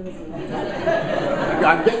stayed there. He was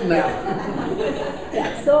I'm getting that.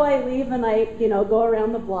 Yeah, so I leave and I go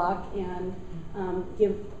around the block and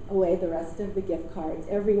give away the rest of the gift cards.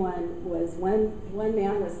 Everyone was one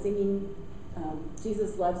man was singing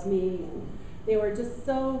Jesus Loves Me, and they were just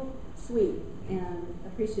so sweet and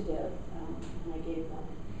appreciative when I gave them.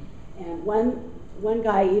 And one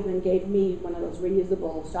guy even gave me one of those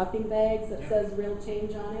reusable shopping bags that says Real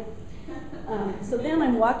Change on it. So then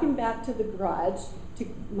I'm walking back to the garage to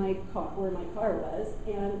my car, where my car was,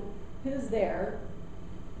 and who's there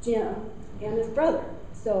Jim and his brother.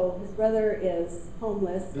 So his brother is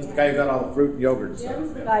homeless. This is the guy who got all the fruit and yogurt and stuff.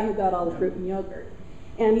 Jim's the guy who got all the fruit and yogurt.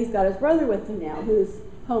 And he's got his brother with him now, who's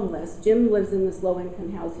homeless. Jim lives in this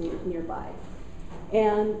low-income housing nearby.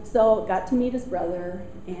 And so got to meet his brother,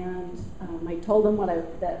 and I told him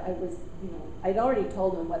that I was, I'd already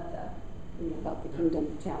told him what about the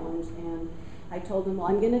Kingdom Challenge, and I told him, well,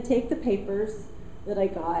 I'm going to take the papers that I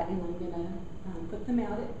got, and I'm going to put them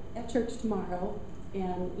out at church tomorrow,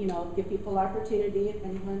 and give people opportunity if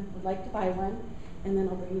anyone would like to buy one, and then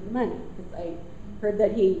I'll bring you the money, because I heard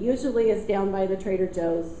that he usually is down by the Trader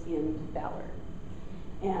Joe's in Ballard.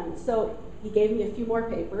 And so he gave me a few more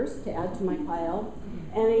papers to add to my pile,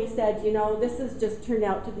 and he said, this has just turned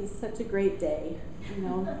out to be such a great day. He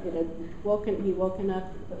woken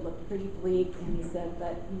up, it looked pretty bleak, and he said,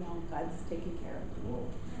 but God's taking care of him.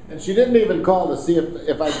 And she didn't even call to see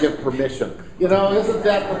if I give permission. Isn't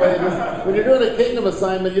that the way it is? When you're doing a kingdom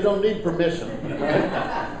assignment, you don't need permission. Right?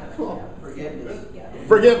 Forgiveness.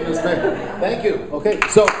 Forgiveness, man. Thank you. Okay,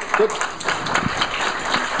 so good.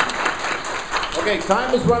 Okay,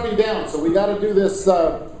 time is running down, so we got to do this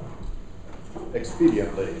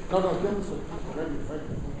expediently. No, give us right.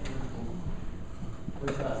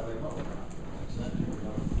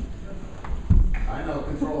 I know,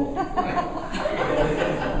 control.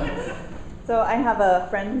 So I have a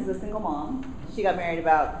friend who's a single mom. She got married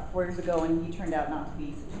about 4 years ago, and he turned out not to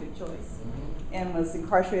be such a good choice, and was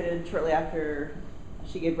incarcerated shortly after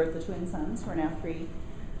she gave birth to twin sons, who are now 3.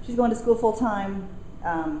 She's going to school full time,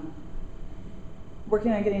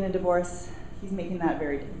 working on getting a divorce. He's making that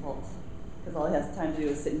very difficult, because all he has time to do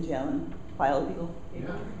is sit in jail and file legal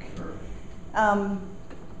paperwork.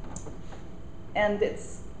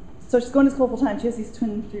 So she's going to school full time. She has these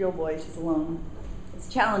twin 3-year-old boys. She's alone. It's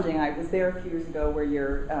challenging. I was there a few years ago where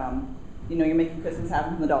you're making Christmas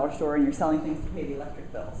happen from the dollar store and you're selling things to pay the electric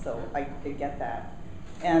bill. So I get that.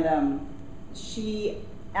 And she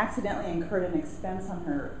accidentally incurred an expense on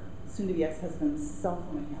her soon-to-be ex-husband's cell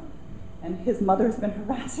phone account, and his mother has been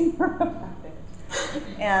harassing her about it.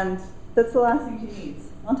 And that's the last thing she needs.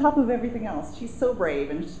 On top of everything else, she's so brave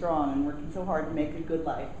and strong and working so hard to make a good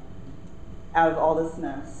life out of all this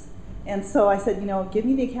mess. And so I said, give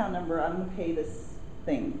me the account number. I'm going to pay this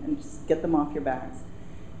thing and just get them off your backs.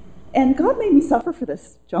 And God made me suffer for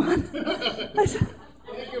this, John.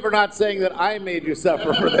 Thank you for not saying that I made you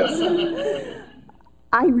suffer for this.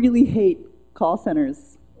 I really hate call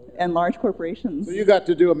centers and large corporations. So you got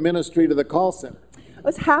to do a ministry to the call center. It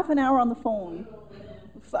was half an hour on the phone.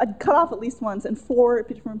 I'd cut off at least once, and 4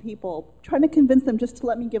 different people, trying to convince them just to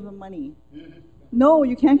let me give them money. No,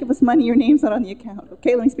 you can't give us money. Your name's not on the account.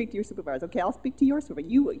 Okay, let me speak to your supervisor. Okay, I'll speak to your supervisor.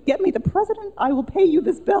 You get me the president, I will pay you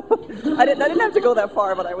this bill. I didn't have to go that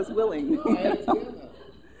far, but I was willing.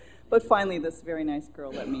 But finally, this very nice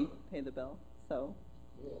girl let me pay the bill. So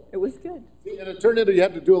it was good. And it turned into you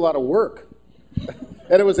had to do a lot of work.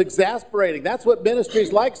 And it was exasperating. That's what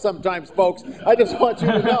ministry's like sometimes, folks. I just want you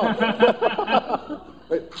to know.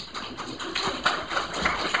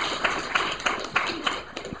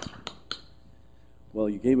 Well,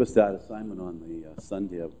 you gave us that assignment on the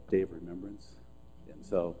Sunday of Day of Remembrance. And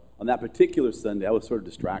so on that particular Sunday, I was sort of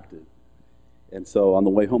distracted. And so on the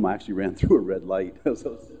way home, I actually ran through a red light.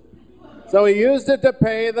 So he used it to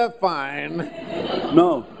pay the fine.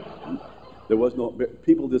 No. There was no,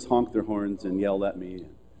 people just honked their horns and yelled at me.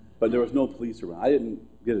 But there was no police around. I didn't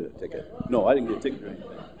get a ticket. No, I didn't get a ticket or anything.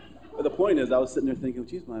 But the point is, I was sitting there thinking,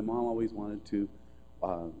 geez, my mom always wanted to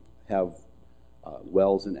have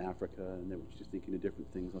wells in Africa, and they were just thinking of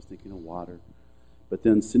different things. I was thinking of water. But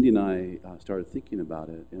then Cindy and I started thinking about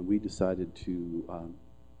it, and we decided to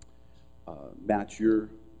match your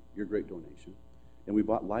great donation. And we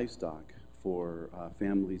bought livestock for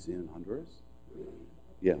families in Honduras.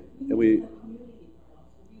 Yeah,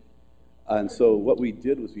 and so what we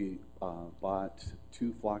did was we bought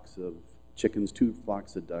 2 flocks of chickens, 2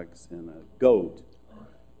 flocks of ducks, and a goat.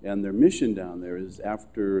 And their mission down there is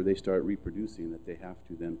after they start reproducing that they have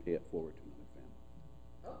to then pay it forward to another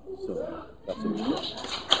family. So that's what we did.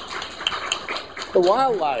 The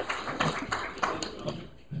wildlife.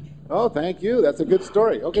 Oh, thank you. That's a good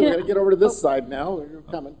story. Okay, we're going to get over to this side now. We're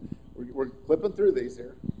coming. We're clipping through these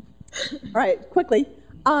here. All right, quickly.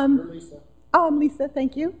 Lisa. Lisa,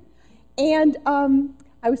 thank you. And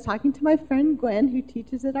I was talking to my friend Gwen, who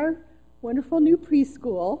teaches at our wonderful new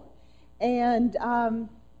preschool, and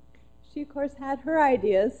she, of course, had her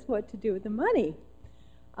ideas what to do with the money,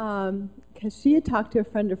 because she had talked to a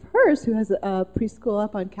friend of hers who has a preschool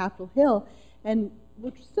up on Capitol Hill, and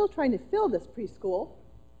we're still trying to fill this preschool,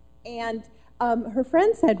 and her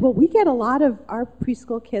friend said, well, we get a lot of our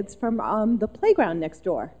preschool kids from the playground next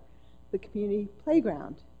door, the community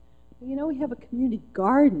playground. You know, we have a community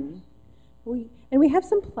garden, and we have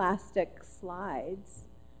some plastic slides,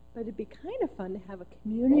 but it'd be kind of fun to have a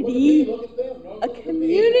community,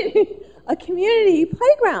 a community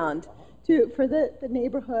playground for the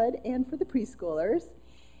neighborhood and for the preschoolers.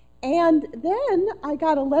 And then I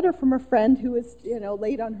got a letter from a friend who was,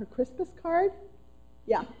 late on her Christmas card.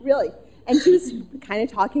 Yeah, really. And she was kind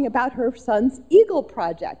of talking about her son's Eagle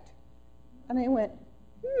project. And I went,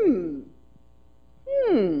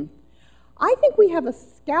 I think we have a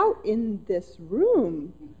scout in this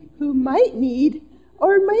room who might need,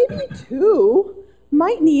 or maybe two,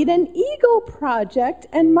 might need an Eagle project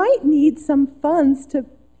and might need some funds to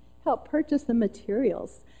help purchase the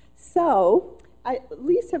materials. So I at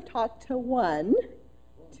least have talked to one,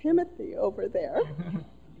 Timothy over there.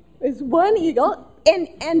 There's one Eagle,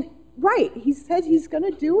 and right, he said he's going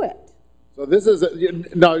to do it. So this is,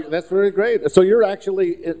 no, that's very great. So you're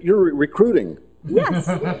recruiting. Yes.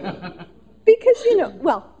 Because,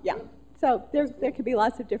 well, yeah. So there could be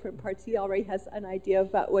lots of different parts. He already has an idea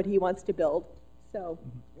about what he wants to build. So.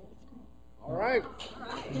 All right.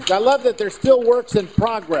 I love that there's still works in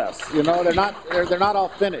progress. They're not all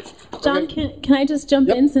finished. John, Okay. can I just jump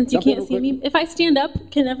in since you Jump in can't real see quick. me? If I stand up,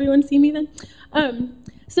 can everyone see me then?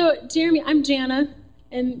 So Jeremy, I'm Jana,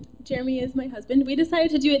 and Jeremy is my husband. We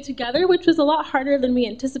decided to do it together, which was a lot harder than we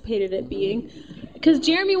anticipated it being, because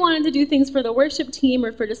Jeremy wanted to do things for the worship team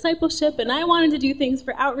or for discipleship, and I wanted to do things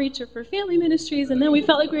for outreach or for family ministries, and then we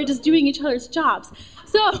felt like we were just doing each other's jobs.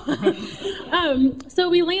 So, so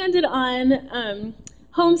we landed on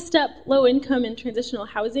Home Step Low Income and Transitional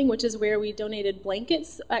Housing, which is where we donated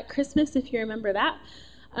blankets at Christmas, if you remember that.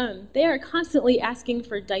 They are constantly asking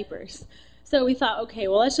for diapers. So we thought, okay,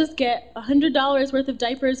 well, let's just get $100 worth of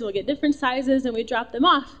diapers. We'll get different sizes, and we drop them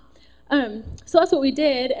off. So that's what we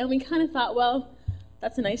did, and we kind of thought, well,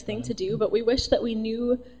 that's a nice thing to do, but we wish that we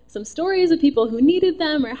knew some stories of people who needed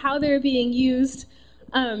them or how they were being used.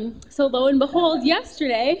 So lo and behold,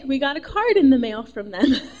 yesterday, we got a card in the mail from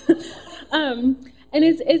them. And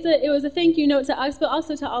it was a thank you note to us, but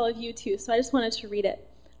also to all of you, too, so I just wanted to read it.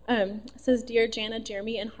 It says, Dear Jana,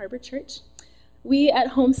 Jeremy, and Harbor Church, we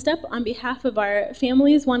at Homestep, on behalf of our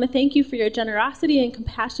families, want to thank you for your generosity and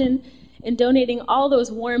compassion in donating all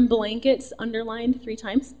those warm blankets, underlined 3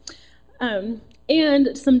 times,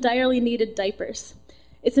 and some direly needed diapers.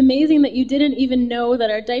 It's amazing that you didn't even know that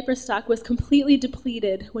our diaper stock was completely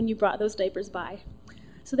depleted when you brought those diapers by.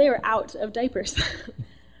 So they were out of diapers.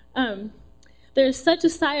 There is such a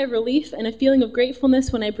sigh of relief and a feeling of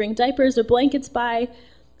gratefulness when I bring diapers or blankets by,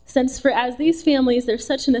 since as these families, there's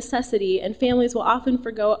such a necessity, and families will often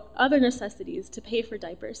forgo other necessities to pay for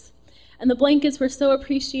diapers. And the blankets were so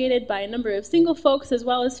appreciated by a number of single folks as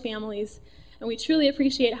well as families, and we truly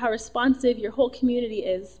appreciate how responsive your whole community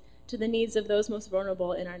is to the needs of those most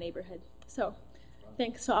vulnerable in our neighborhood. So,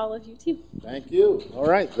 thanks to all of you, too. Thank you. All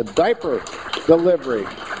right, the diaper delivery.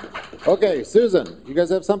 Okay, Susan, you guys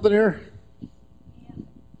have something here?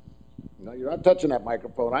 No, you're not touching that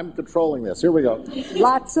microphone. I'm controlling this. Here we go.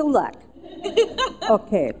 Lots of luck.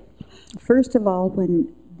 Okay. First of all,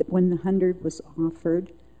 when the 100 was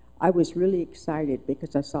offered, I was really excited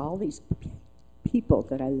because I saw all these people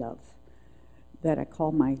that I love, that I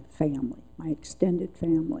call my family, my extended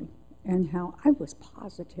family, and how I was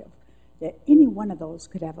positive that any one of those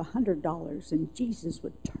could have $100 and Jesus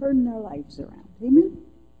would turn their lives around. Amen?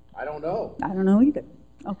 I don't know. I don't know either.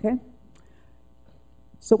 Okay.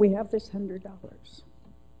 So we have this $100.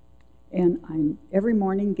 And I'm every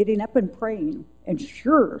morning getting up and praying and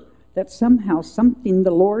sure that somehow something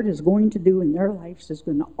the Lord is going to do in their lives is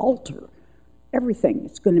going to alter everything.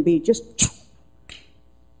 It's going to be just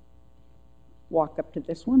walk up to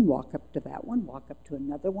this one, walk up to that one, walk up to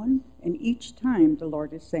another one. And each time the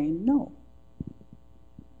Lord is saying, no,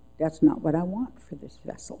 that's not what I want for this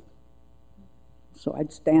vessel. So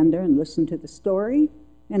I'd stand there and listen to the story,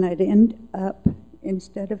 and I'd end up,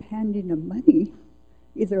 instead of handing them money,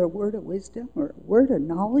 either a word of wisdom or a word of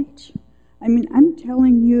knowledge. I mean, I'm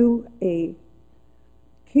telling you, a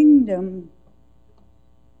kingdom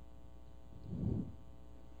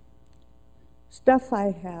stuff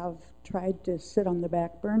I have tried to sit on the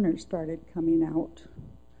back burner started coming out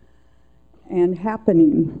and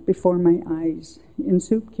happening before my eyes in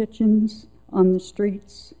soup kitchens, on the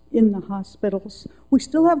streets, in the hospitals. We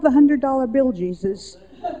still have the $100 bill, Jesus.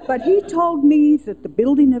 But he told me that the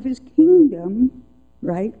building of his kingdom,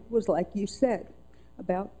 right, was like you said,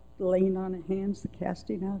 about the laying on of hands, the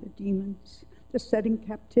casting out of demons, the setting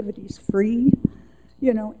captivities free,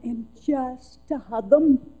 and just to hug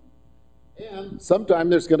them And sometime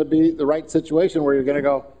there's going to be the right situation where you're going to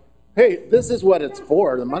go, hey, this is what it's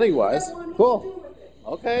for, the money-wise. Cool.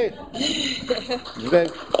 Okay. Okay.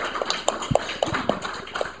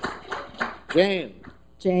 Jane.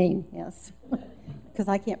 Jane, yes, because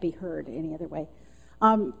I can't be heard any other way.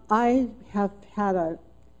 I have had a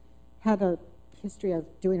history of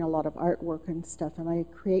doing a lot of artwork and stuff, and I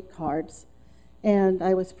create cards. And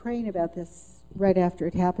I was praying about this right after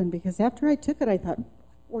it happened, because after I took it, I thought, what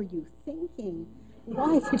were you thinking?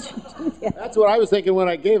 Why did you do that? That's what I was thinking when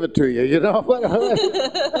I gave it to you, you know?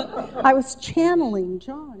 I was channeling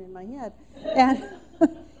John in my head.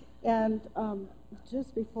 And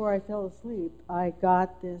just before I fell asleep, I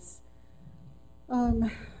got this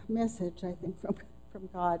message, I think, from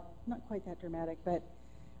God, not quite that dramatic, but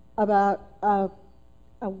about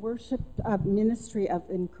a worship ministry of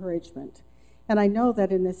encouragement. And I know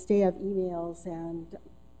that in this day of emails and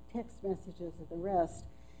text messages and the rest,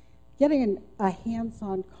 getting a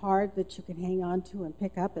hands-on card that you can hang on to and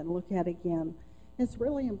pick up and look at again is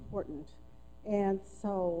really important. And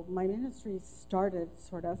so my ministry started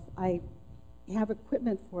sort of, I have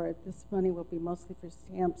equipment for it. This money will be mostly for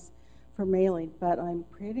stamps for mailing, but I'm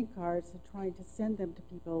creating cards and trying to send them to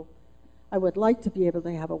people. I would like to be able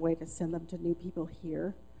to have a way to send them to new people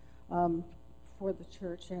here for the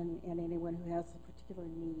church and anyone who has a particular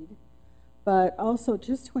need. But also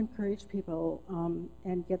just to encourage people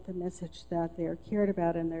and get the message that they're cared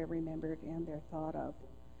about and they're remembered and they're thought of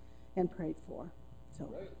and prayed for. So,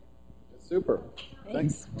 right. Super.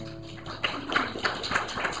 Thanks.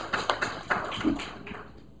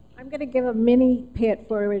 I'm going to give a mini pay it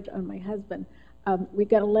forward on my husband. We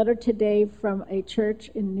got a letter today from a church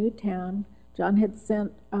in Newtown. John had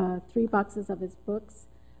sent 3 boxes of his books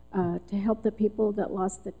to help the people that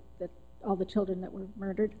lost all the children that were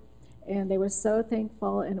murdered. And they were so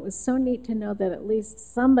thankful, and it was so neat to know that at least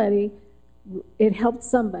somebody, it helped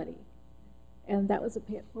somebody. And that was a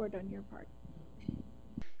pay it forward on your part.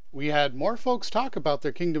 We had more folks talk about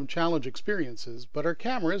their Kingdom Challenge experiences, but our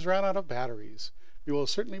cameras ran out of batteries. We will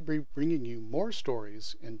certainly be bringing you more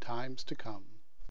stories in times to come.